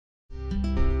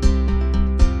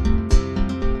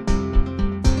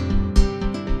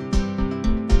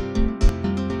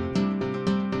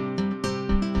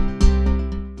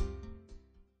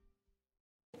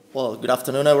Well, good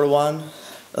afternoon, everyone.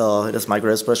 It is my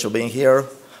great pleasure being here.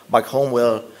 Back home,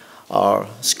 where our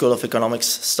School of Economics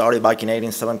started back in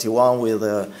 1871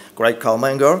 with great Karl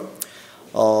Menger.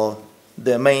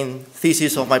 The main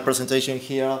thesis of my presentation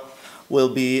here will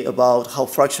be about how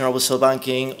fractional reserve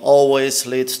banking always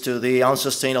leads to the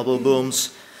unsustainable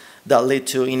booms that lead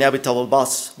to inevitable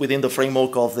busts within the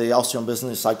framework of the Austrian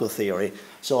Business Cycle Theory.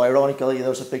 So ironically,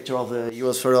 there's a picture of the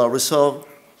US Federal Reserve.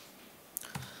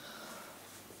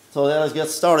 So let's get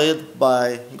started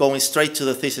by going straight to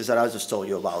the thesis that I just told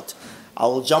you about. I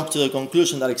will jump to the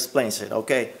conclusion that explains it,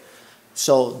 okay?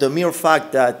 So the mere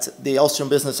fact that the Austrian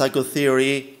Business Cycle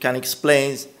Theory can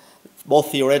explain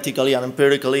both theoretically and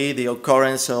empirically the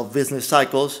occurrence of business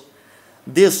cycles,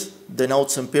 this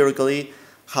denotes empirically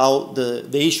how the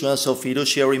issuance of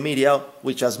fiduciary media,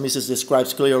 which as Mrs.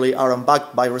 describes clearly are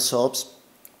unbacked by reserves,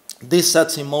 this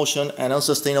sets in motion an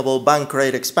unsustainable bank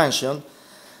rate expansion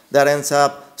that ends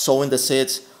up sowing the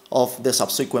seeds of the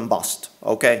subsequent bust,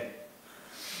 okay?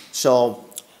 So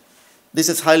this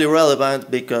is highly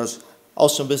relevant because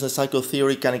Austrian Business Cycle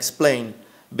Theory can explain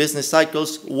business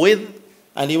cycles with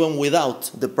and even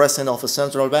without the presence of a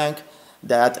central bank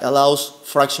that allows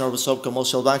fractional reserve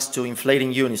commercial banks to inflate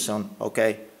in unison,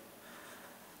 okay?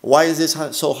 Why is this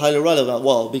so highly relevant?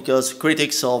 Well, because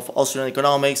critics of Austrian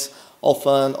economics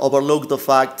often overlook the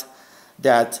fact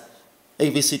that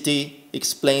ABCT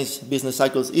explains business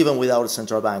cycles even without a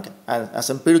central bank. And as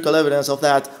empirical evidence of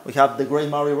that, we have the great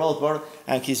Murray Rothbard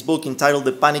and his book entitled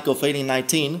The Panic of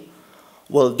 1819.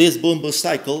 Well, this boom bust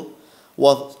cycle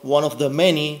was one of the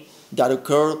many that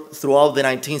occurred throughout the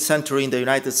 19th century in the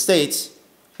United States,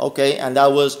 okay, and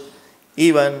that was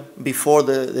even before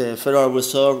the Federal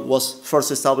Reserve was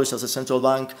first established as a central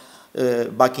bank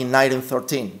back in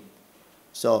 1913.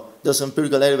 So there's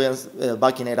empirical evidence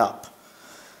backing it up.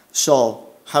 So,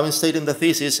 having stated the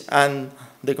thesis and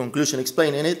the conclusion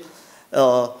explaining it,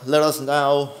 let us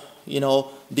now,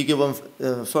 dig even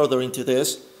further into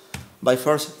this by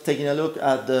first taking a look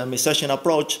at the mismatching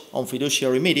approach on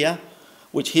fiduciary media,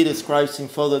 which he describes in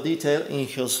further detail in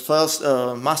his first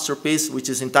masterpiece, which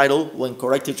is entitled, when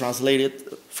correctly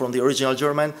translated from the original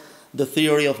German, The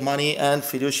Theory of Money and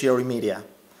Fiduciary Media.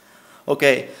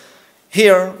 Okay,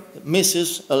 here,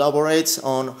 Mrs. elaborates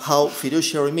on how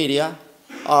fiduciary media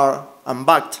are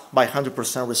unbacked by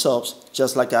 100% reserves,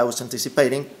 just like I was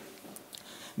anticipating,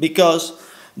 because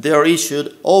they are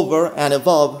issued over and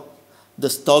above the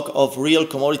stock of real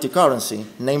commodity currency,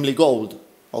 namely gold.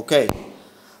 Okay,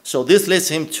 so this leads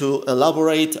him to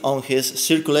elaborate on his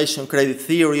circulation credit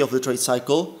theory of the trade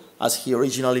cycle, as he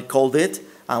originally called it,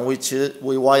 and which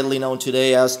we widely know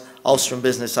today as Austrian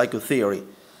Business Cycle Theory.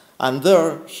 And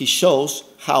there he shows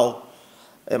how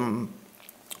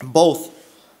both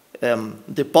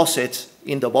deposits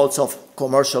in the vaults of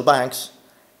commercial banks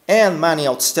and money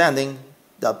outstanding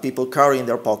that people carry in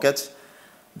their pockets,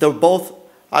 they're both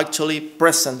actually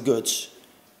present goods,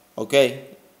 okay?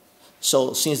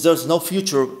 So since there's no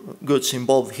future goods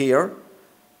involved here,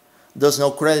 there's no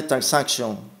credit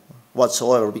transaction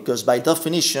whatsoever, because by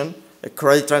definition, a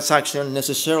credit transaction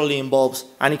necessarily involves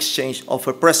an exchange of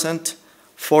a present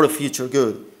for a future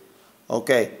good,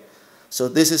 okay? So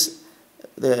this is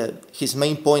his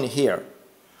main point here.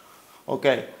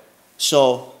 Okay,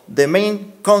 so the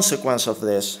main consequence of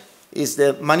this is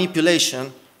the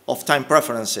manipulation of time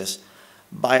preferences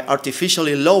by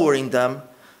artificially lowering them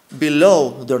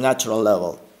below their natural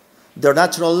level. Their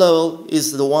natural level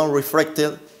is the one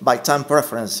reflected by time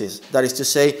preferences, that is to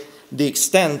say, the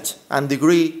extent and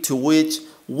degree to which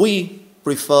we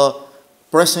prefer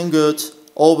present goods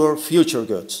over future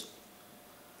goods.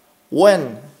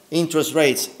 When interest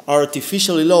rates are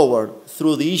artificially lowered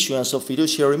through the issuance of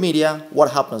fiduciary media, what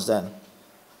happens then?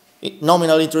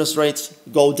 Nominal interest rates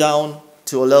go down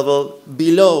to a level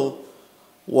below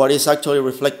what is actually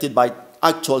reflected by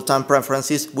actual time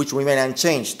preferences, which remain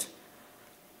unchanged.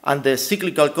 And the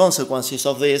cyclical consequences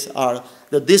of this are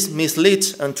that this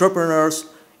misleads entrepreneurs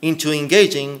into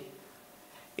engaging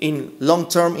in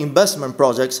long-term investment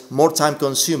projects, more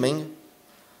time-consuming,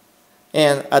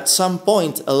 and at some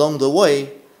point along the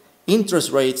way,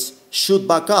 interest rates shoot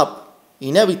back up,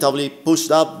 inevitably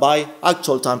pushed up by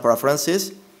actual time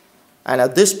preferences. And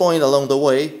at this point along the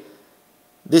way,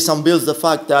 this unveils the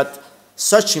fact that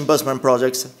such investment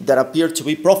projects that appear to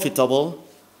be profitable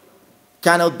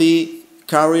cannot be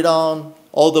carried on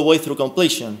all the way through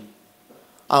completion.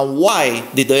 And why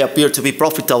did they appear to be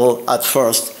profitable at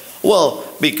first? Well,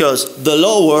 because the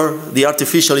lower the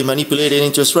artificially manipulated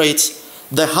interest rates,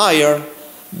 the higher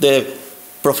the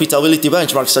profitability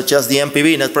benchmarks, such as the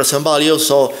NPV, net present value,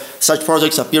 so such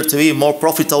projects appear to be more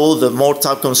profitable the more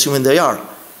time consuming they are.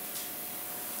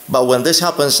 But when this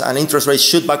happens and interest rates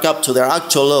shoot back up to their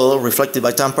actual level, reflected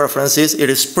by time preferences, it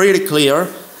is pretty clear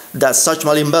that such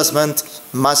malinvestment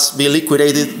must be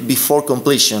liquidated before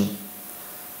completion.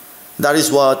 That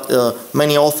is what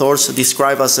many authors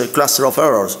describe as a cluster of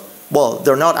errors. Well,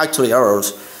 they're not actually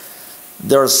errors.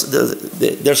 There's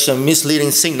a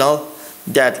misleading signal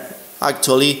that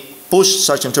actually pushed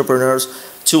such entrepreneurs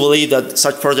to believe that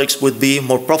such projects would be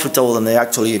more profitable than they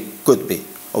actually could be.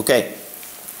 Okay?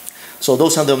 So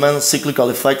those are the main cyclical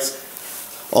effects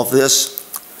of this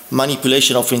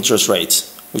manipulation of interest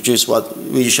rates, which is what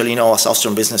we usually know as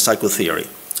Austrian Business Cycle Theory.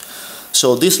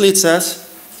 So this leads us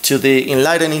to the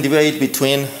enlightening debate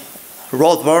between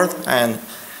Rothbard and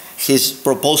his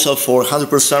proposal for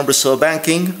 100% reserve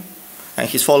banking and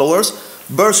his followers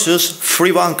versus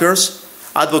free bankers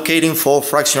advocating for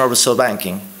fractional reserve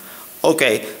banking.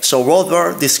 Okay, so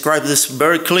Rothbard describes this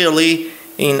very clearly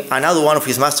in another one of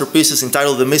his masterpieces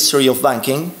entitled The Mystery of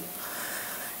Banking.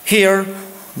 Here,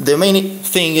 the main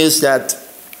thing is that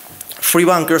free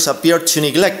bankers appear to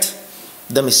neglect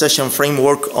the mismatching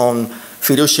framework on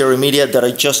fiduciary media that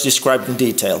I just described in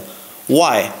detail.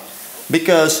 Why?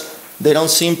 Because they don't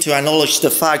seem to acknowledge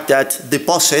the fact that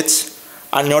deposits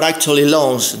are not actually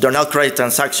loans, they're not credit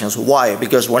transactions. Why?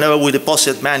 Because whenever we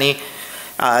deposit money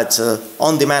at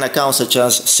on-demand accounts such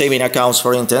as saving accounts,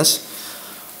 for instance,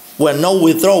 we're not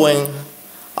withdrawing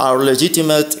our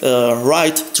legitimate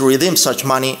right to redeem such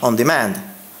money on demand.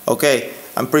 Okay,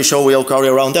 I'm pretty sure we all carry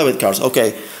around debit cards.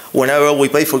 Okay, whenever we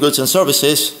pay for goods and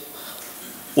services,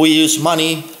 we use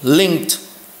money linked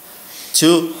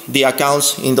to the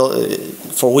accounts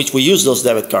for which we use those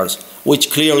debit cards, which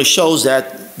clearly shows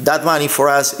that that money for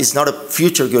us is not a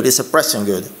future good, it's a present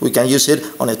good. We can use it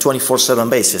on a 24/7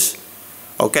 basis.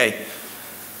 Okay,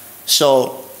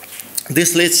 so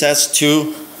this leads us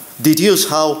to deduce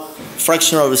how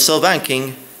fractional reserve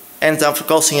banking ends up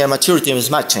causing a maturity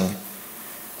mismatching.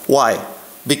 Why?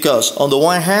 Because on the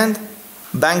one hand,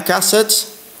 bank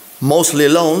assets, mostly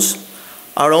loans,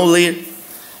 are only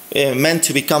meant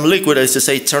to become liquid, as to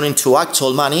say, turn into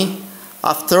actual money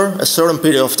after a certain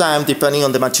period of time, depending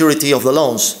on the maturity of the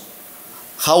loans.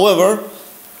 However,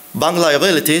 bank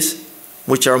liabilities,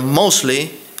 which are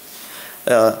mostly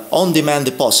on-demand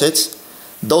deposits,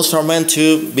 those are meant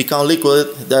to become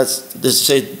liquid.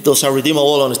 Those are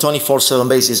redeemable on a 24/7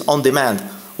 basis, on demand.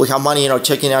 We have money in our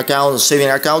checking accounts, saving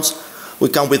accounts. We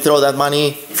can withdraw that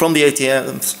money from the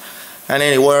ATMs and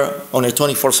anywhere on a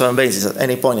 24/7 basis at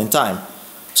any point in time.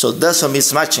 So there's a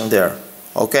mismatching there.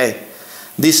 Okay,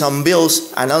 this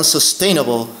unbuilds an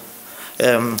unsustainable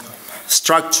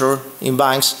structure in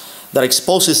banks that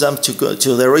exposes them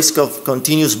to the risk of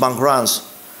continuous bank runs.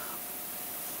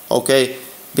 Okay,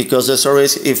 because there's a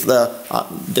risk if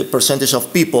the percentage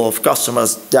of people, of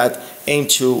customers that aim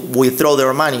to withdraw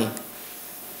their money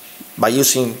by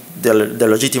using the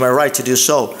legitimate right to do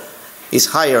so is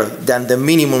higher than the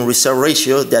minimum reserve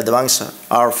ratio that the banks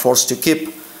are forced to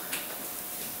keep,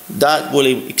 that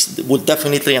would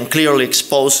definitely and clearly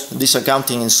expose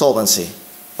discounting insolvency.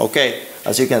 Okay,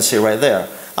 as you can see right there.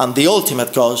 And the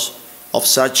ultimate cause of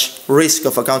such risk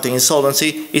of accounting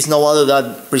insolvency is no other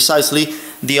than precisely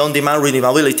the on-demand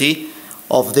redeemability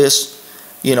of this,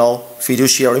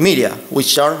 fiduciary media,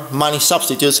 which are money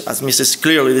substitutes, as Mrs.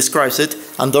 clearly describes it,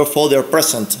 and therefore they're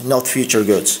present, not future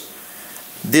goods.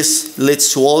 This leads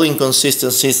to all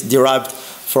inconsistencies derived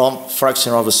from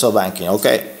fractional reserve banking.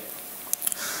 Okay,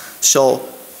 so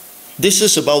this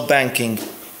is about banking.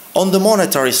 On the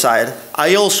monetary side,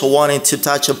 I also wanted to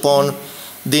touch upon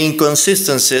the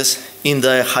inconsistencies in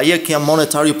the Hayekian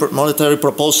monetary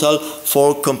proposal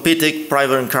for competing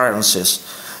private currencies.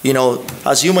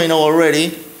 As you may know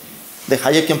already, the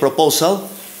Hayekian proposal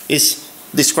is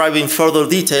described in further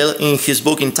detail in his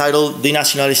book entitled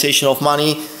Denationalization of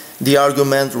Money, the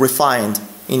Argument Refined,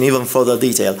 in even further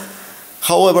detail.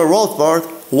 However, Rothbard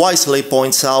wisely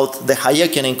points out the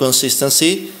Hayekian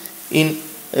inconsistency in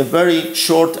a very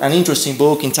short and interesting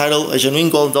book entitled A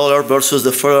Genuine Gold Dollar versus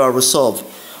the Federal Reserve.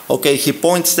 Okay, he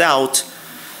points out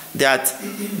that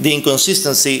the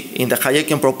inconsistency in the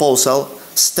Hayekian proposal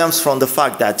stems from the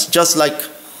fact that, just like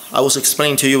I was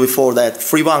explaining to you before, that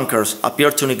free bankers appear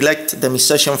to neglect the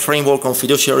mismatching framework on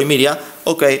fiduciary media,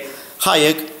 okay,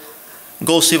 Hayek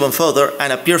goes even further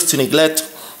and appears to neglect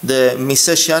the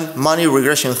mismatching money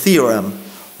regression theorem.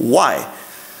 Why?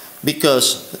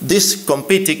 Because these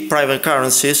competing private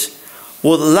currencies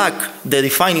would lack the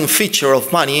defining feature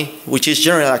of money, which is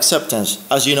general acceptance.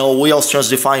 As you know, we Austrians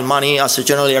define money as a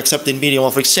generally accepted medium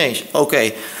of exchange.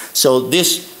 Okay, so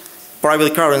these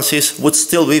private currencies would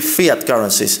still be fiat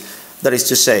currencies. That is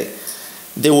to say,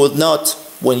 they would not,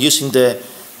 when using the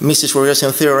Mises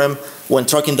regression theorem, when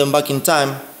tracking them back in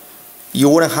time, you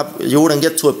wouldn't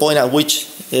get to a point at which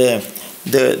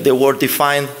they were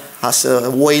defined as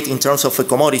a weight in terms of a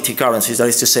commodity currencies, that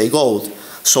is to say gold.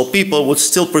 So people would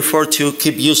still prefer to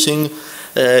keep using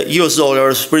US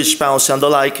dollars, British pounds, and the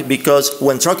like, because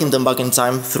when tracking them back in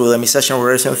time through the mismatching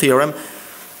regression theorem,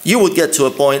 you would get to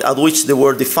a point at which they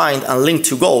were defined and linked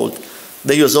to gold.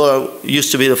 The US dollar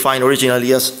used to be defined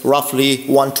originally as roughly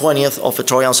 1/20th of a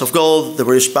troy ounce of gold, the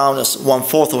British pound as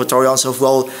 1/4 of a troy ounce of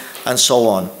gold, and so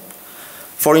on.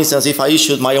 For instance, if I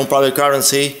issued my own private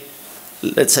currency,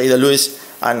 let's say the Louis,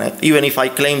 and even if I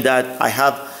claim that I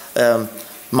have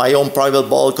my own private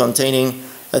vault containing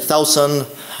 1,000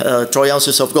 troy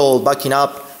ounces of gold backing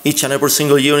up each and every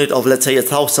single unit of, let's say,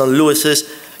 1,000 Louises,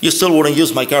 you still wouldn't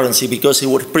use my currency because it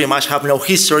would pretty much have no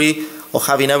history of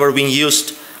having ever been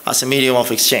used as a medium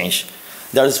of exchange.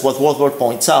 That is what Rothbard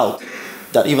points out,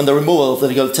 that even the removal of the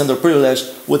legal tender privilege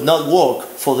would not work,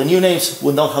 for the new names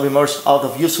would not have emerged out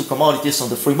of useful commodities on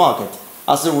the free market,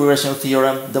 as the regression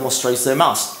theorem demonstrates they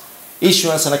must.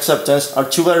 Issuance and acceptance are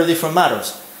two very different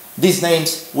matters. These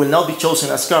names will not be chosen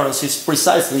as currencies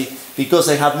precisely because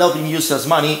they have not been used as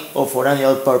money or for any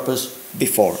other purpose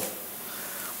before.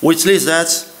 Which leads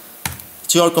us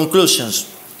to our conclusions.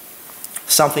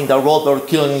 Something that Rothbard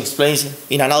clearly explains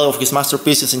in another of his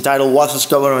masterpieces entitled What Has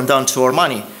Government Done to Our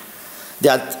Money?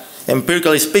 That,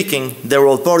 empirically speaking, the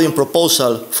Rothbardian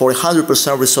proposal for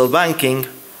 100% reserve banking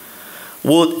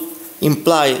would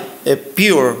imply a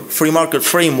pure free market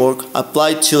framework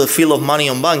applied to the field of money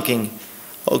and banking.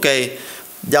 Okay,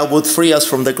 that would free us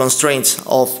from the constraints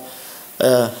of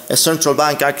a central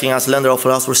bank acting as lender of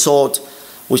last resort,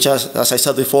 which, as I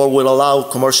said before, will allow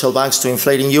commercial banks to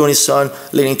inflate in unison,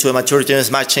 leading to a maturity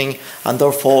mismatching, and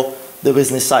therefore the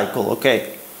business cycle.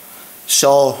 Okay,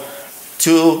 so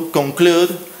to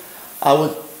conclude, I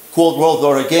would quote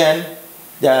Rothbard again,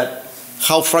 that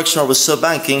how fractional reserve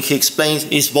banking, he explains,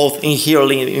 is both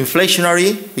inherently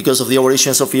inflationary because of the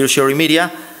overissuance of fiduciary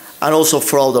media, and also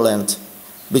fraudulent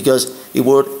because it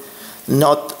would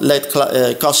not let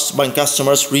bank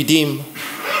customers redeem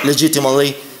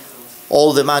legitimately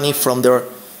all the money from their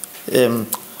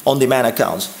on-demand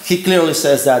accounts. He clearly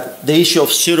says that the issue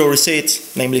of pseudo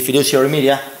receipts, namely fiduciary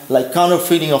media, like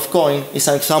counterfeiting of coin, is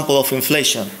an example of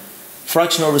inflation.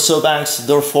 Fractional reserve banks,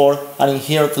 therefore, are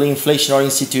inherently inflationary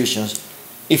institutions.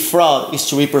 If fraud is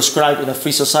to be prescribed in a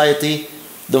free society,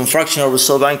 then fractional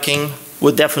reserve banking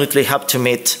would definitely have to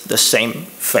meet the same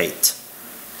fate.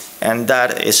 And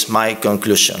that is my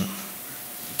conclusion.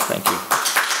 Thank you.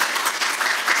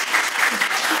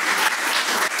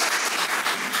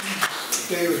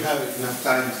 Okay, we have enough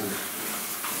time to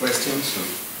questions. So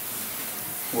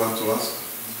who want to ask?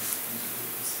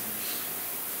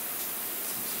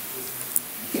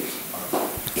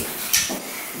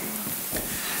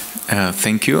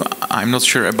 Thank you. I'm not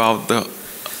sure about the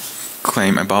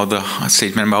claim about the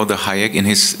statement about the Hayek in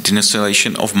his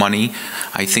denomination of money.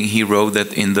 I think he wrote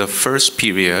that in the first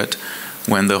period,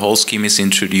 when the whole scheme is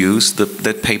introduced,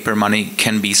 that paper money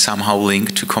can be somehow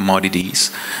linked to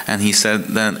commodities. And he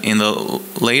said that in the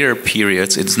later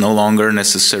periods, it's no longer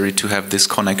necessary to have this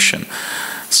connection.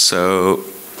 So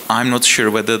I'm not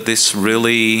sure whether this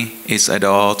really is at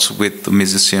odds with the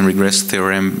Misesian regress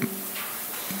theorem,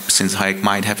 since Hayek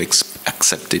might have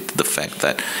accepted the fact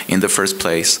that in the first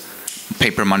place,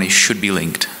 paper money should be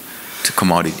linked to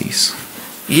commodities.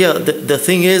 Yeah, the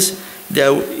thing is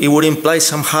that it would imply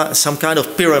some kind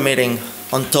of pyramiding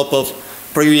on top of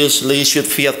previously issued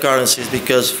fiat currencies,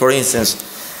 because, for instance,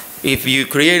 if you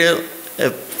created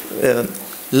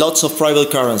lots of private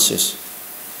currencies,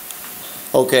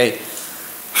 okay,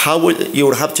 how would you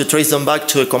have to trace them back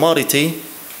to a commodity,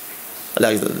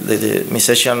 like the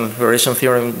Misesian variation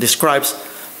theorem describes,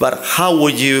 but how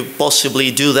would you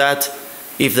possibly do that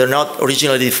if they're not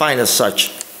originally defined as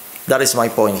such? That is my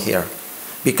point here.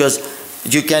 Because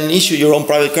you can issue your own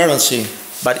private currency,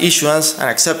 but issuance and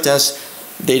acceptance,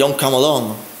 they don't come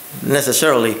along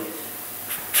necessarily.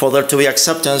 For there to be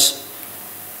acceptance,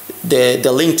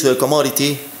 the link to a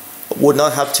commodity would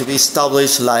not have to be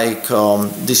established like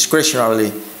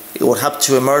discretionarily. It would have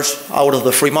to emerge out of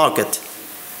the free market,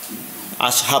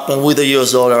 as happened with the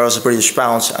US dollar, the British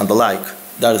pounds, and the like.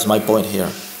 That is my point here.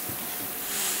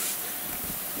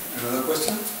 Another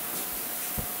question?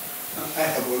 I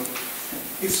have one.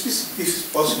 If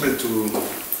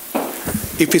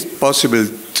it's possible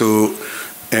to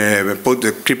put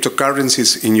the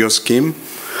cryptocurrencies in your scheme?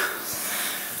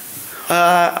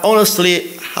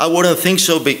 Honestly, I wouldn't think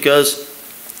so, because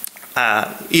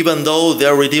even though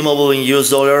they're redeemable in US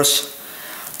dollars,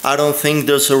 I don't think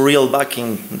there's a real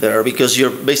backing there, because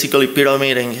you're basically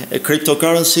pyramiding a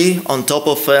cryptocurrency on top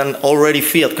of an already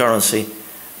fiat currency.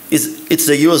 It's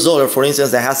the US dollar, for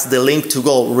instance, that has the link to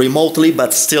go remotely,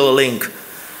 but still a link,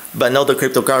 but not the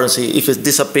cryptocurrency. If it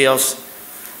disappears,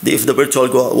 if the virtual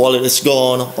wallet is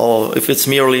gone, or if it's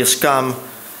merely a scam,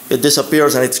 it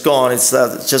disappears and it's gone. It's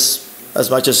just as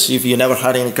much as if you never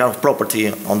had any kind of property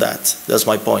on that. That's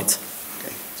my point.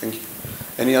 Okay, thank you.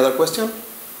 Any other question?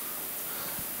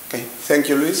 Okay, thank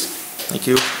you, Luis. Thank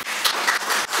you.